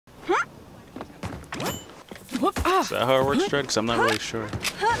Is that how it works, Dread? Because I'm not really sure.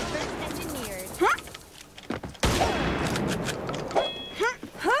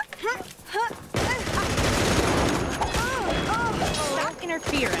 Stop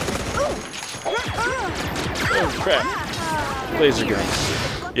interfering. Oh crap! Laser guns.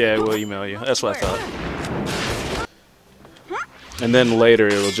 Yeah, we'll email you. That's what I thought. And then later,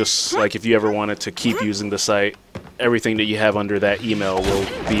 it'll just, like, if you ever wanted to keep using the site, everything that you have under that email will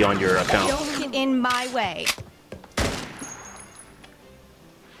be on your account. Don't get in my way.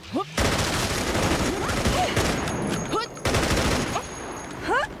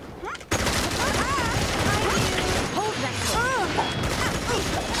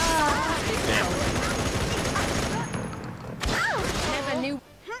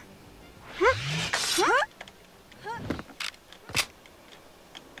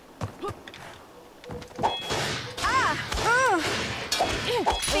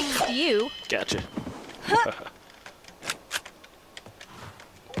 You. Gotcha.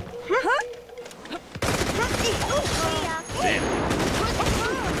 Damn.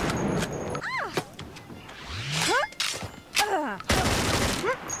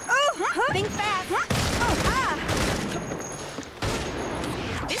 Think fast.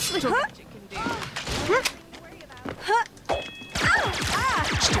 This little magic can do.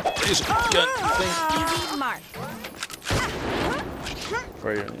 Laser gun thing. Easy mark.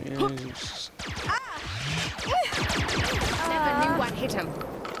 For your Never knew what hit him.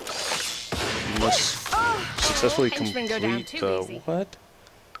 You must successfully Henchmen go down complete too the easy. what?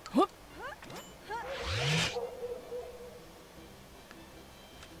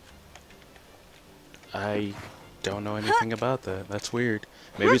 I don't know anything about that. That's weird.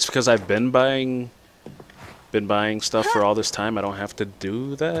 Maybe it's because I've been buying stuff for all this time. I don't have to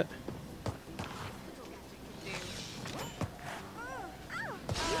do that.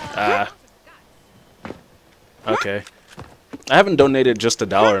 Okay. I haven't donated just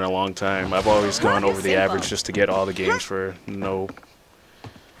 $1 in a long time. I've always gone over the average just to get all the games for no...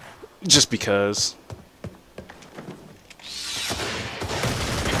 Just because.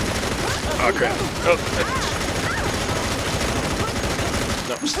 Oh crap. Oh.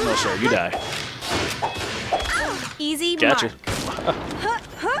 No, no sir, you die. Easy Gotcha. mark.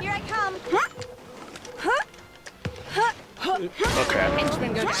 Here I come. Oh crap.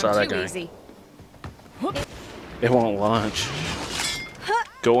 Henchmen go down Saw that too guy. easy. It won't launch.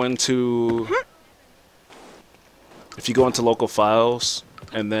 Go into... If you go into local files,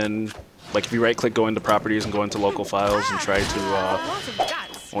 and then, like, if you right-click, go into properties, and go into local files, and try to, Lots of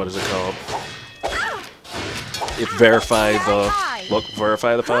guts. what is it called? If verify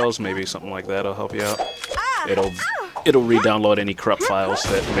the files, maybe something like that'll help you out. It'll re-download any corrupt files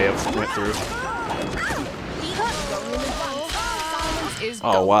that may have went through.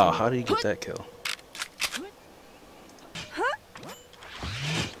 Oh wow, how did you get that kill?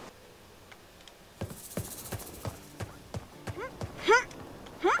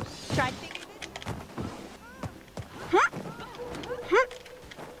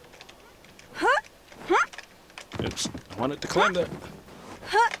 Oops, I wanted to climb that.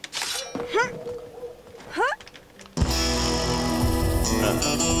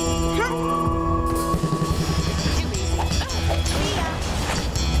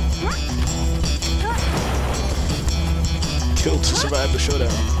 Killed to survive the showdown.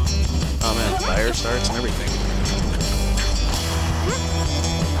 Oh man, fire starts and everything.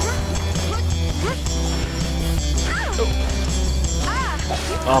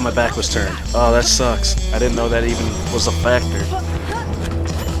 Oh, my back was turned. Oh, that sucks. I didn't know that even was a factor.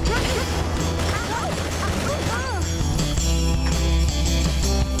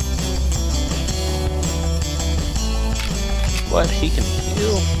 What? He can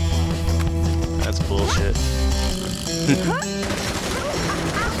heal? That's bullshit.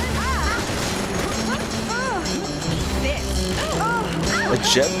 A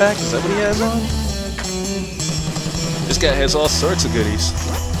jetpack? Is that what he has on? This guy has all sorts of goodies.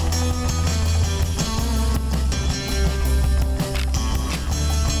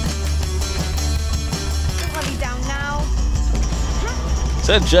 Let me down now. Is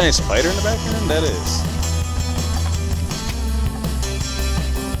that a giant spider in the background? That is.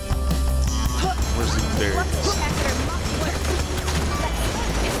 Where's the... There it is.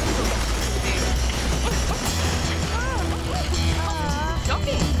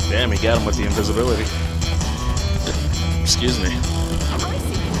 Damn, he got him with the invisibility. Excuse me.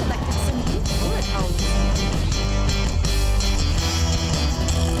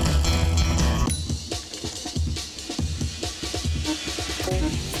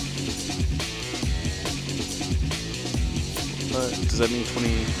 Does that mean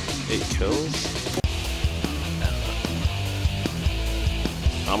 28 kills?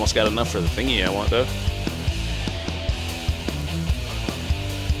 almost got enough for the thingy I want, though.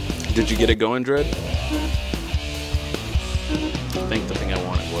 Did you get it going, Dread? I think the thing I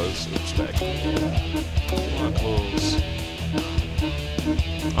wanted was... Oops, back. Close.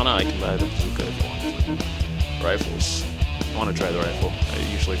 Oh no, I can buy the bazooka if I want to. Rifles. I want to try the rifle.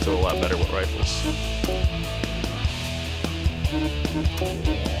 I usually feel a lot better with rifles.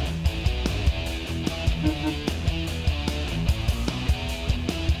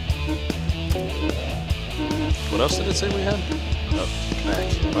 What else did it say we had? Oh,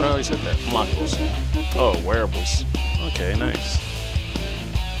 back. Oh, I always said that. Unlockables. Oh, wearables. Okay, nice.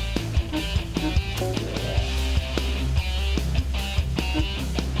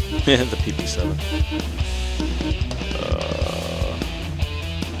 The PP7.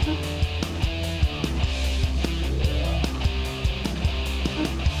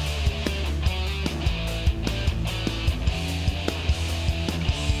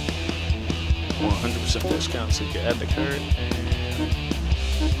 100% discount, so you can add the card and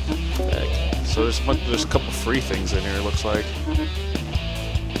back. So there's a couple free things in here, it looks like.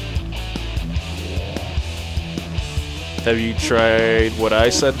 Have you tried what I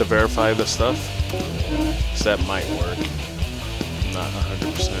said to verify the stuff? Because that might work. I'm not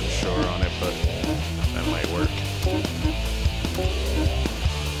 100% sure on it, but that might work.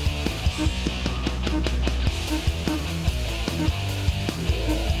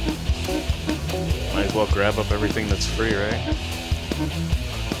 Might as well grab up everything that's free, right?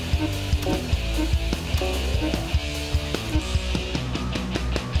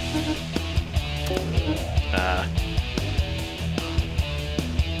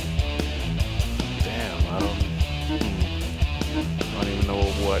 Damn, I don't even know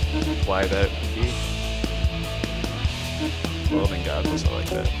why that would be. Welding goggles, I like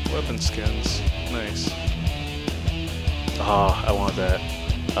that. Weapon skins, nice. Oh, I want that.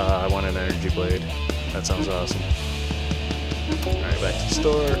 I want an energy blade. That sounds awesome. Alright, back to the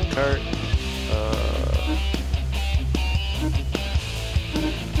store. Cart.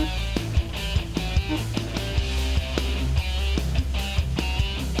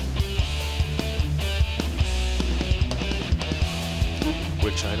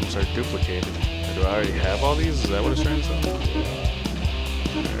 Which items are duplicated? Or do I already have all these? Is that what it's trying to say?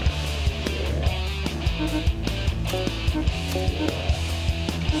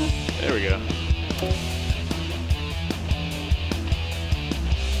 There we go.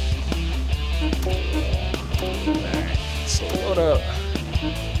 Alright, so load up.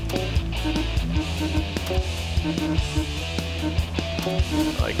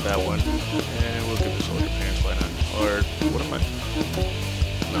 I like that one. And we'll give the soldier pants, why not? Or, what am I?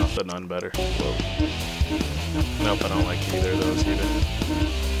 No, the none better. Whoa. Nope, I don't like either of those either.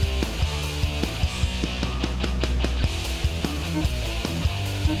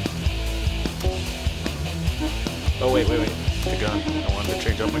 Oh, wait. The gun. I wanted to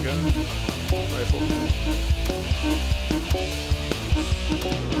change out my gun. Rifle.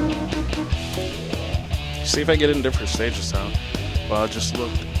 See if I get in different stages now. Well, I just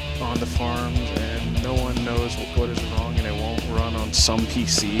looked on the forums and no one knows what is wrong and it won't run on some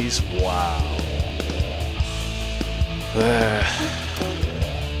PCs. Wow.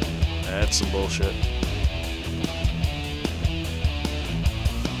 That's some bullshit.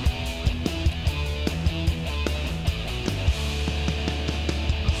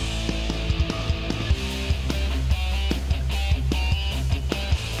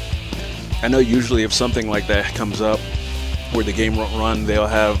 I know usually if something like that comes up where the game won't run, they'll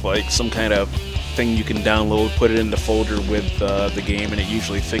have like some kind of thing you can download, put it in the folder with the game, and it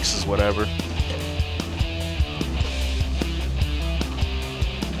usually fixes whatever.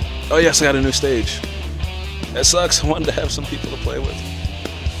 Oh yes, I got a new stage. That sucks. I wanted to have some people to play with.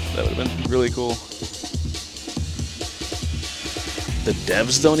 That would have been really cool. The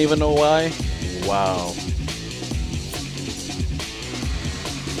devs don't even know why? Wow.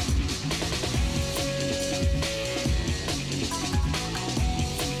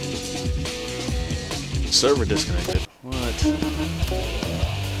 Server disconnected. What?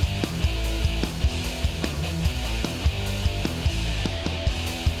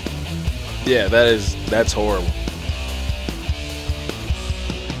 Yeah, that's horrible.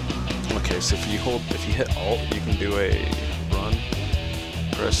 Okay, so if you hit Alt, you can do a run.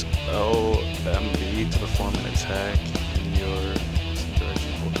 Press LMV to perform an attack in your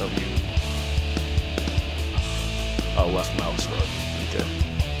direction. Hold W. Oh, left mouse run. Okay.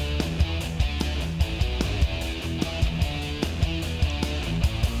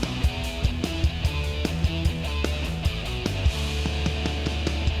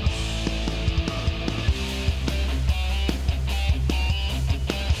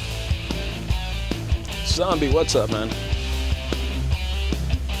 Zombie, what's up, man?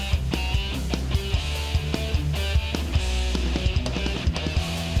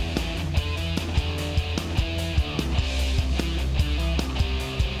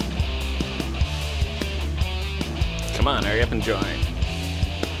 Come on, hurry up and join.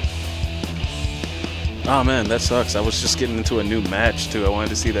 Oh man, that sucks. I was just getting into a new match too. I wanted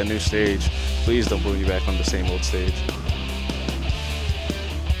to see that new stage. Please don't put me back on the same old stage.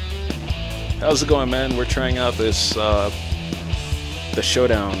 How's it going, man? We're trying out this, the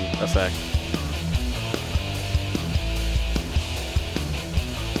Showdown Effect.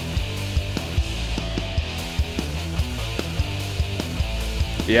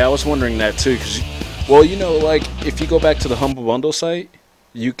 Yeah, I was wondering that too, because, well, you know, like, if you go back to the Humble Bundle site,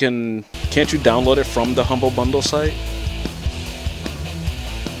 you can't you download it from the Humble Bundle site?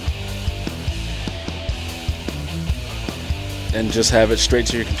 And just have it straight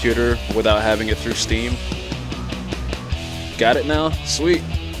to your computer without having it through Steam? Got it now? Sweet.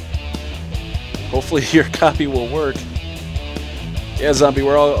 Hopefully your copy will work. Yeah, Zombie,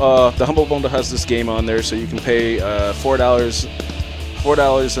 we're all, the Humble Bundle has this game on there, so you can pay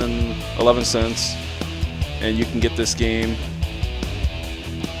 $4.11, and you can get this game.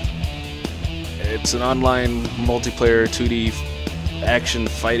 It's an online multiplayer 2D action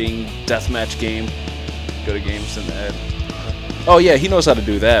fighting deathmatch game. Go to games and add. Oh yeah, he knows how to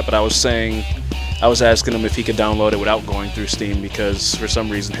do that, but I was asking him if he could download it without going through Steam, because for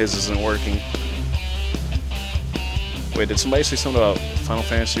some reason his isn't working. Wait, did somebody say something about Final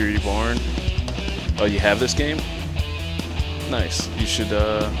Fantasy Reborn? Oh, you have this game? Nice. You should,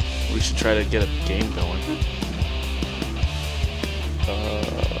 we should try to get a game going.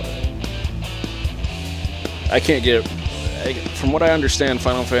 I can't get... from what I understand,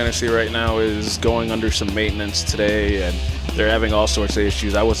 Final Fantasy right now is going under some maintenance today, and they're having all sorts of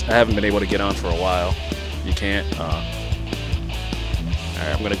issues. I haven't been able to get on for a while. You can't? Alright,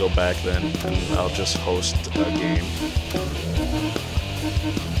 I'm gonna go back then, and I'll just host a game.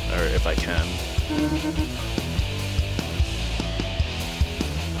 Or if I can.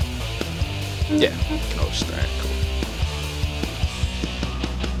 Yeah, I can host. Alright, cool.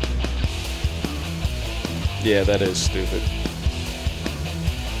 Yeah, that is stupid.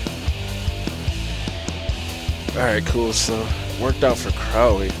 Alright, cool, so worked out for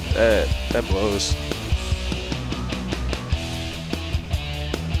Crowley. That blows.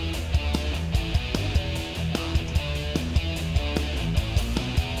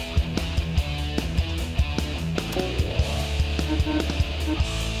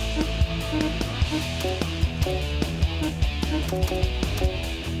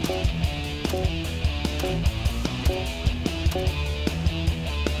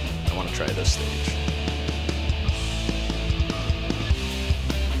 I want to try this stage.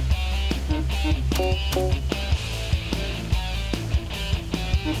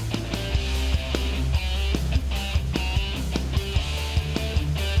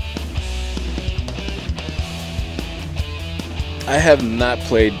 I have not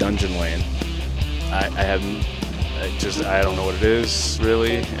played Dungeon Lane. I haven't. I don't know what it is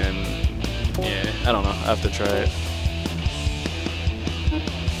really, and yeah, I don't know. I have to try it.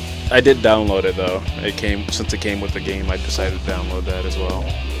 I did download it though. Since it came with the game, I decided to download that as well.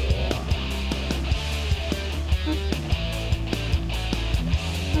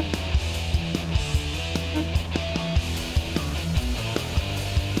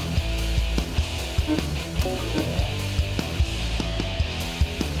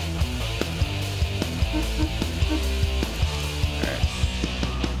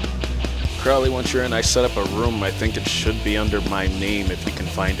 Crowley, once you're in, I set up a room. I think it should be under my name if you can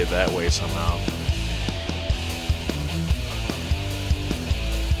find it that way somehow.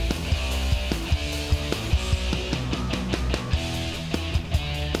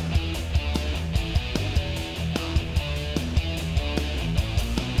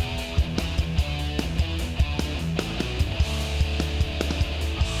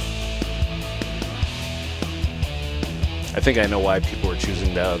 I think I know why people were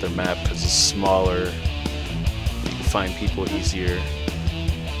choosing that other map, because it's smaller, you can find people easier.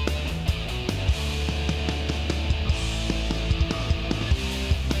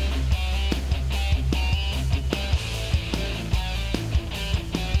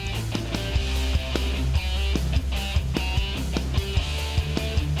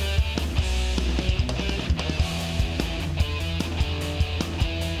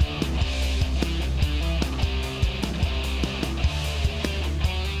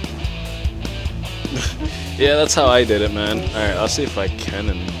 Yeah, that's how I did it, man. Alright, I'll see if I can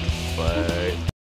invite...